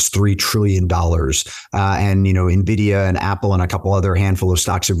is almost $3 trillion. And, NVIDIA and Apple and a couple other handful of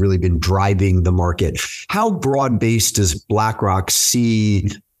stocks have really been driving the market. How broad-based does BlackRock see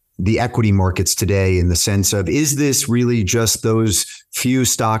the equity markets today, in the sense of, is this really just those few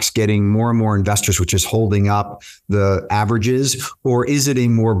stocks getting more and more investors, which is holding up the averages, or is it a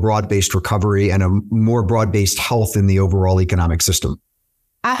more broad-based recovery and a more broad-based health in the overall economic system?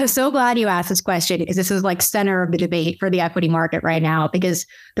 I'm so glad you asked this question, because this is like center of the debate for the equity market right now, because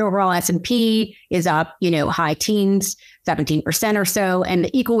the overall S&P is up, high teens, 17% or so. And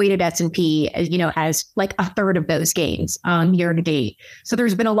the equal weighted S&P, has like a third of those gains year to date. So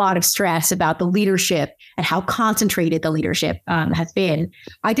there's been a lot of stress about the leadership and how concentrated the leadership has been.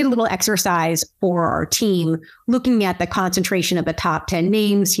 I did a little exercise for our team looking at the concentration of the top 10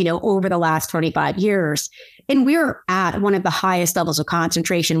 names, over the last 25 years. And we're at one of the highest levels of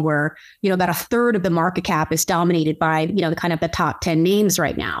concentration where, about a third of the market cap is dominated by, kind of the top 10 names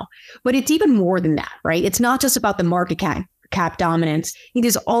right now. But it's even more than that, right? It's not just about the market cap dominance. It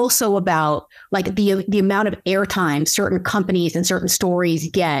is also about like the amount of airtime certain companies and certain stories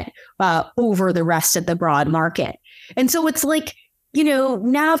get over the rest of the broad market. And so it's like,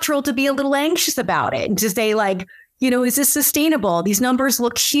 natural to be a little anxious about it and to say like, is this sustainable? These numbers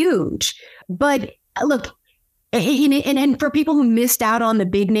look huge. But look, and for people who missed out on the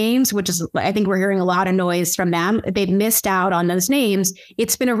big names, which is, I think we're hearing a lot of noise from them, they've missed out on those names.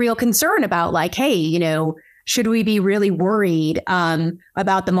 It's been a real concern about like, hey, should we be really worried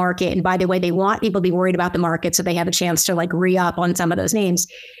about the market? And by the way, they want people to be worried about the market so they have a chance to like re-up on some of those names.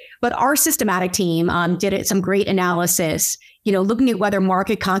 But our systematic team did some great analysis, looking at whether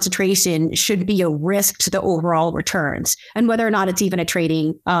market concentration should be a risk to the overall returns and whether or not it's even a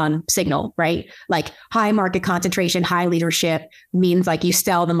trading signal, right? Like high market concentration, high leadership means like you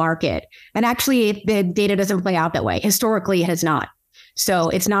sell the market. And actually, the data doesn't play out that way. Historically, it has not. So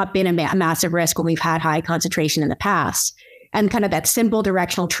it's not been a massive risk when we've had high concentration in the past. And kind of that simple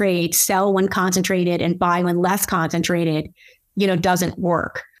directional trade, sell when concentrated and buy when less concentrated, doesn't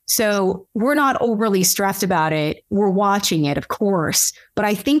work. So we're not overly stressed about it. We're watching it, of course. But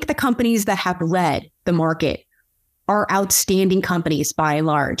I think the companies that have led the market are outstanding companies by and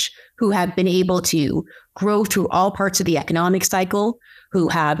large, who have been able to grow through all parts of the economic cycle, who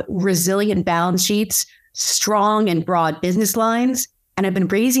have resilient balance sheets, strong and broad business lines, and have been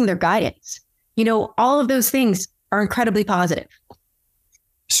raising their guidance. All of those things are incredibly positive.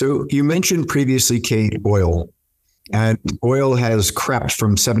 So you mentioned previously, Kate, oil. And oil has crept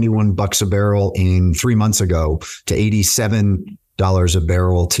from $71 a barrel in 3 months ago to $87 a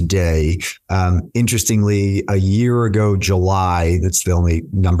barrel today. Interestingly, a year ago, July, that's the only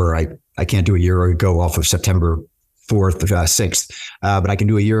number I can't do a year ago off of September 4th, 6th, but I can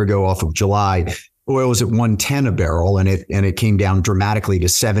do a year ago off of July. Oil was at $110 a barrel, and it came down dramatically to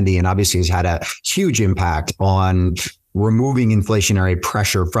 70, and obviously has had a huge impact on removing inflationary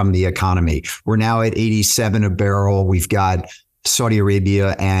pressure from the economy. We're now at 87 a barrel. We've got Saudi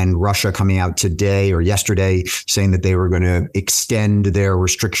Arabia and Russia coming out today or yesterday saying that they were going to extend their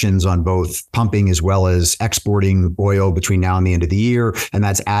restrictions on both pumping as well as exporting oil between now and the end of the year. And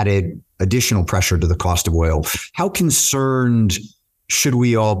that's added additional pressure to the cost of oil. How concerned should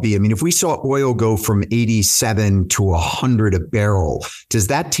we all be? I mean, if we saw oil go from 87 to 100 a barrel, does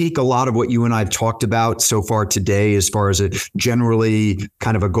that take a lot of what you and I have talked about so far today, as far as a generally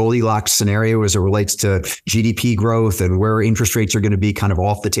kind of a Goldilocks scenario as it relates to GDP growth and where interest rates are going to be kind of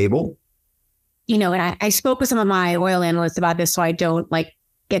off the table? And I spoke with some of my oil analysts about this, so I don't like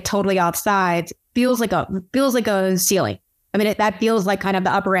get totally off sides. Feels like a ceiling. I mean, that feels like kind of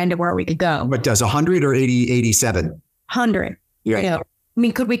the upper end of where we could go. But does 100 or 87? 100. Yeah.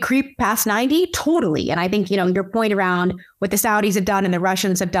 Could we creep past 90? Totally. And I think, your point around what the Saudis have done and the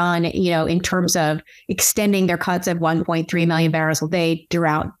Russians have done, in terms of extending their cuts of 1.3 million barrels a day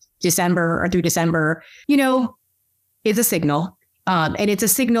throughout December, is a signal. And it's a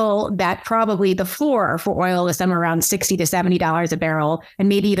signal that probably the floor for oil is somewhere around $60 to $70 a barrel, and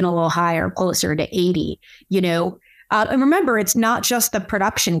maybe even a little higher, closer to 80, And remember, it's not just the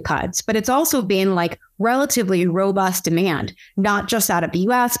production cuts, but it's also been like relatively robust demand, not just out of the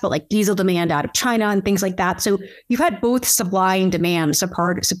US, but like diesel demand out of China and things like that. So you've had both supply and demand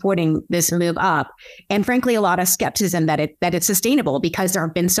supporting this move up. And frankly, a lot of skepticism that it's sustainable, because there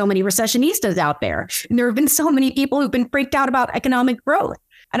have been so many recessionistas out there. And there have been so many people who've been freaked out about economic growth.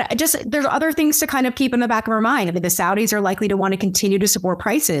 And there's other things to kind of keep in the back of our mind. I mean, the Saudis are likely to want to continue to support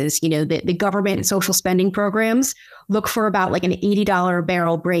prices. The government and social spending programs look for about like an $80 a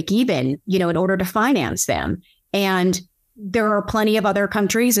barrel break even, in order to finance them. And there are plenty of other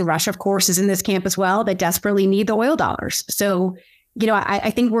countries, and Russia, of course, is in this camp as well, that desperately need the oil dollars. So,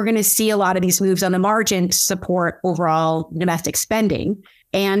 I think we're going to see a lot of these moves on the margin to support overall domestic spending.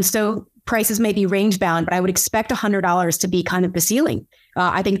 And so prices may be range bound, but I would expect $100 to be kind of the ceiling.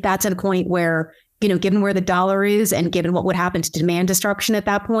 I think that's at a point where, given where the dollar is and given what would happen to demand destruction at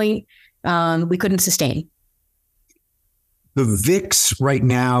that point, we couldn't sustain. The VIX right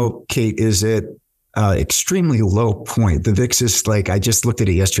now, Kate, is at extremely low point. The VIX is like, I just looked at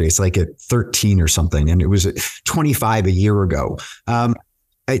it yesterday. It's like at 13 or something, and it was at 25 a year ago.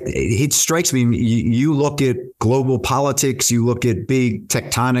 It strikes me, you look at global politics, you look at big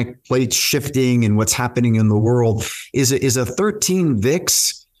tectonic plates shifting and what's happening in the world. Is a 13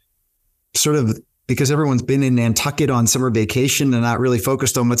 VIX sort of because everyone's been in Nantucket on summer vacation and not really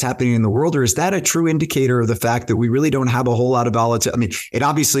focused on what's happening in the world? Or is that a true indicator of the fact that we really don't have a whole lot of volatility? I mean, it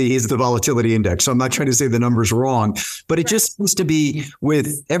obviously is the volatility index, so I'm not trying to say the number's wrong, but it just seems to be,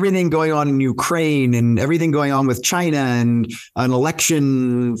 with everything going on in Ukraine and everything going on with China and an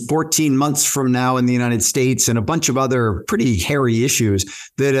election 14 months from now in the United States and a bunch of other pretty hairy issues,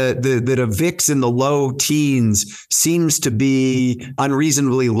 that a VIX in the low teens seems to be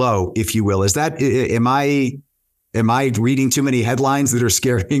unreasonably low, if you will. Is that, am I reading too many headlines that are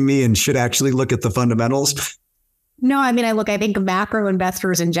scaring me and should actually look at the fundamentals? No, I mean, I think macro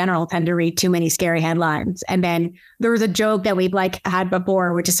investors in general tend to read too many scary headlines. And then there was a joke that we've had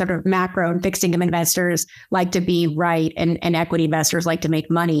before, which is sort of macro and fixed income investors like to be right and equity investors like to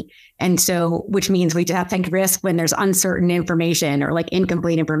make money. And so, which means we just have to take risk when there's uncertain information or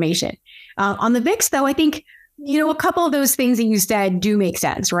incomplete information. On the VIX, though, I think, a couple of those things that you said do make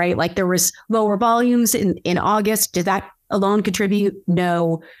sense, right? Like there was lower volumes in August. Did that alone contribute?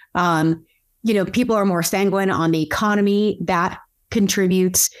 No. People are more sanguine on the economy. That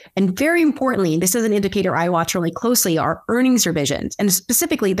contributes. And very importantly, this is an indicator I watch really closely, are earnings revisions, and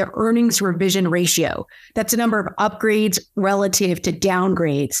specifically the earnings revision ratio. That's the number of upgrades relative to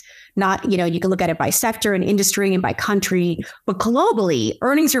downgrades. Not, you can look at it by sector and industry and by country, but globally,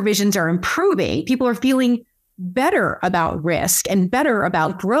 earnings revisions are improving. People are feeling better about risk and better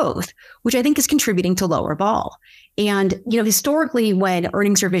about growth, which I think is contributing to lower vol. And, historically, when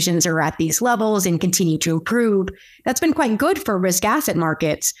earnings revisions are at these levels and continue to improve, that's been quite good for risk asset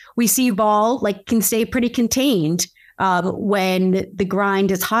markets. We see vol can stay pretty contained when the grind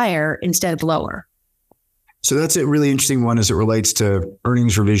is higher instead of lower. So that's a really interesting one as it relates to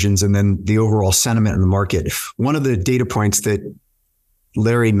earnings revisions and then the overall sentiment in the market. One of the data points that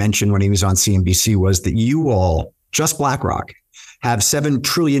Larry mentioned when he was on CNBC was that you all, just BlackRock, have $7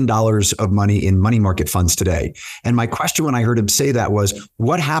 trillion of money in money market funds today. And my question when I heard him say that was,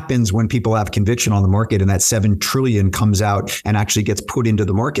 what happens when people have conviction on the market and that $7 trillion comes out and actually gets put into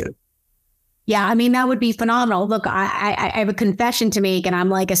the market? Yeah, I mean, that would be phenomenal. Look, I have a confession to make, and I'm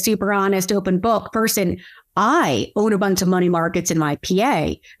like a super honest, open book person. I own a bunch of money markets in my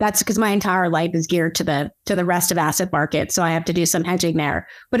PA. That's because my entire life is geared to the rest of asset markets. So I have to do some hedging there.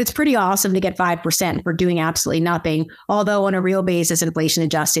 But it's pretty awesome to get 5% for doing absolutely nothing. Although on a real basis, inflation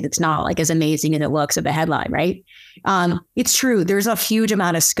adjusted, it's not as amazing as it looks at the headline, right? It's true. There's a huge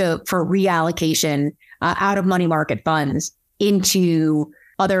amount of scope for reallocation out of money market funds into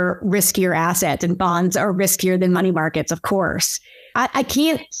other riskier assets, and bonds are riskier than money markets, of course. I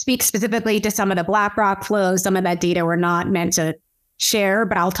can't speak specifically to some of the BlackRock flows. Some of that data we're not meant to share,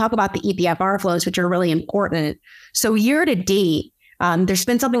 but I'll talk about the EPFR flows, which are really important. So year to date, there's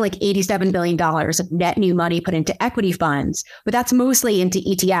been something like $87 billion of net new money put into equity funds, but that's mostly into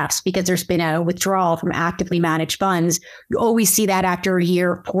ETFs because there's been a withdrawal from actively managed funds. You always see that after a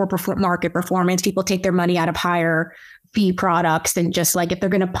year of poor market performance. People take their money out of higher fee products and just if they're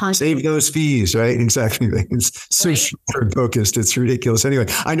going to punch. Save those fees, right? Exactly. It's so short focused. It's ridiculous. Anyway,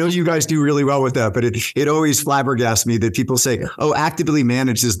 I know you guys do really well with that, but it always flabbergasts me that people say, oh, actively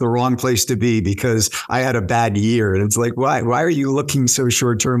managed is the wrong place to be because I had a bad year. And it's like, why are you looking so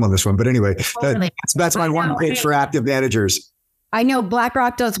short term on this one? But anyway, that's my one pitch for active managers. I know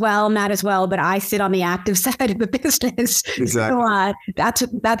BlackRock does well, Matt as well, but I sit on the active side of the business. Exactly. So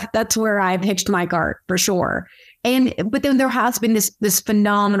that's where I've hitched my cart for sure. But then there has been this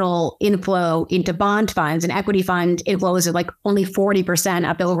phenomenal inflow into bond funds, and equity fund inflows are only 40%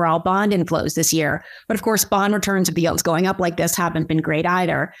 of the overall bond inflows this year. But of course, bond returns of yields going up like this haven't been great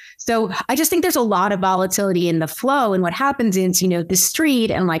either. So I just think there's a lot of volatility in the flow. And what happens is, the street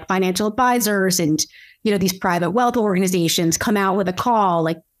and financial advisors and these private wealth organizations come out with a call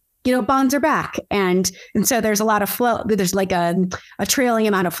like, bonds are back. And so there's a lot of flow. There's like a trailing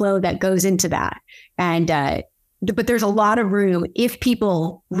amount of flow that goes into that. But there's a lot of room if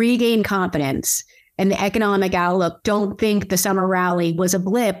people regain confidence and the economic outlook, don't think the summer rally was a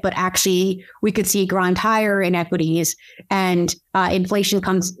blip, but actually we could see grind higher in equities and inflation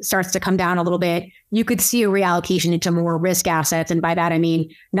starts to come down a little bit. You could see a reallocation into more risk assets. And by that, I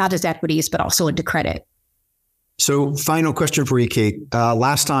mean, not just equities, but also into credit. So final question for you, Kate.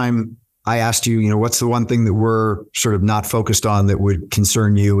 Last time I asked you, what's the one thing that we're sort of not focused on that would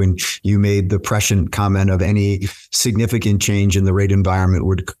concern you? And you made the prescient comment of any significant change in the rate environment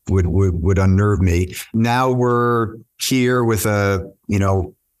would unnerve me. Now we're here with a,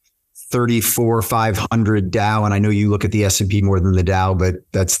 34,500 Dow. And I know you look at the S&P more than the Dow, but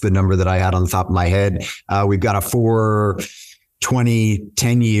that's the number that I had on the top of my head. We've got a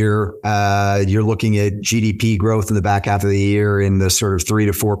 10-year, you're looking at GDP growth in the back half of the year in the sort of 3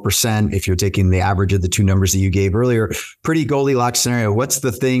 to 4%. If you're taking the average of the two numbers that you gave earlier, pretty Goldilocks scenario. What's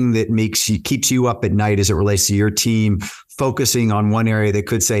the thing that keeps you up at night as it relates to your team focusing on one area that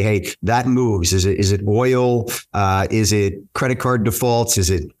could say, hey, that moves? Is it oil? Is it credit card defaults? Is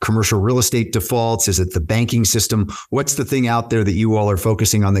it commercial real estate defaults? Is it the banking system? What's the thing out there that you all are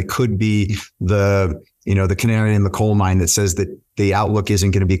focusing on that could be the canary in the coal mine that says that the outlook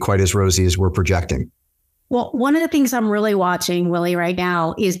isn't going to be quite as rosy as we're projecting? Well, one of the things I'm really watching, Willy, right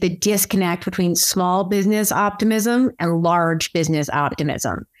now is the disconnect between small business optimism and large business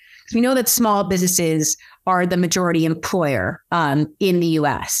optimism. Because we know that small businesses are the majority employer in the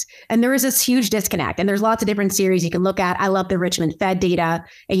US. And there is this huge disconnect. And there's lots of different series you can look at. I love the Richmond Fed data.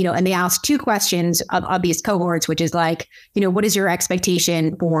 And they ask two questions of these cohorts, which is like, what is your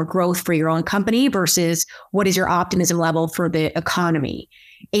expectation for growth for your own company versus what is your optimism level for the economy?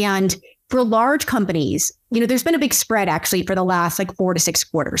 And for large companies, there's been a big spread actually for the last 4 to 6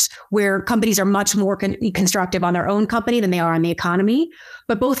 quarters where companies are much more constructive on their own company than they are on the economy.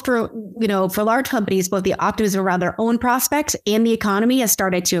 But both for large companies, both the optimism around their own prospects and the economy has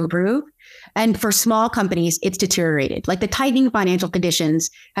started to improve. And for small companies, it's deteriorated. Like the tightening financial conditions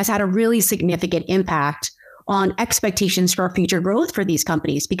has had a really significant impact on expectations for future growth for these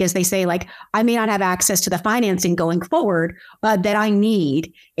companies, because they say I may not have access to the financing going forward that I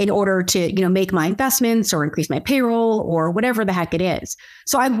need in order to, make my investments or increase my payroll or whatever the heck it is.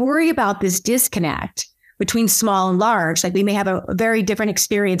 So I worry about this disconnect between small and large. We may have a very different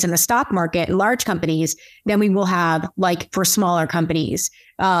experience in the stock market in large companies than we will have for smaller companies,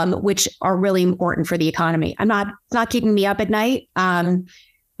 which are really important for the economy. It's not keeping me up at night.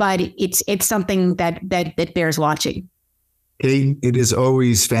 But it's something that bears watching. Kate, it is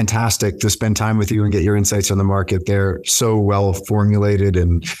always fantastic to spend time with you and get your insights on the market. They're so well formulated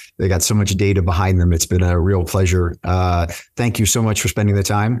and they got so much data behind them. It's been a real pleasure. Thank you so much for spending the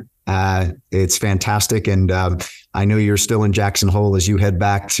time. It's fantastic. And I know you're still in Jackson Hole as you head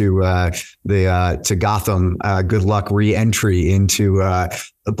back to Gotham. Good luck re-entry into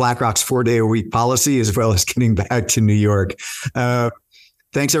BlackRock's 4-day-a-week policy, as well as getting back to New York.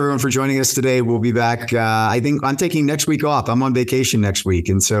 Thanks, everyone, for joining us today. We'll be back. I think I'm taking next week off. I'm on vacation next week.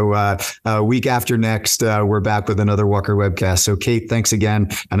 And so week after next, we're back with another Walker Webcast. So, Kate, thanks again.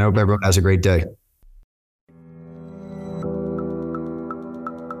 And I hope everyone has a great day.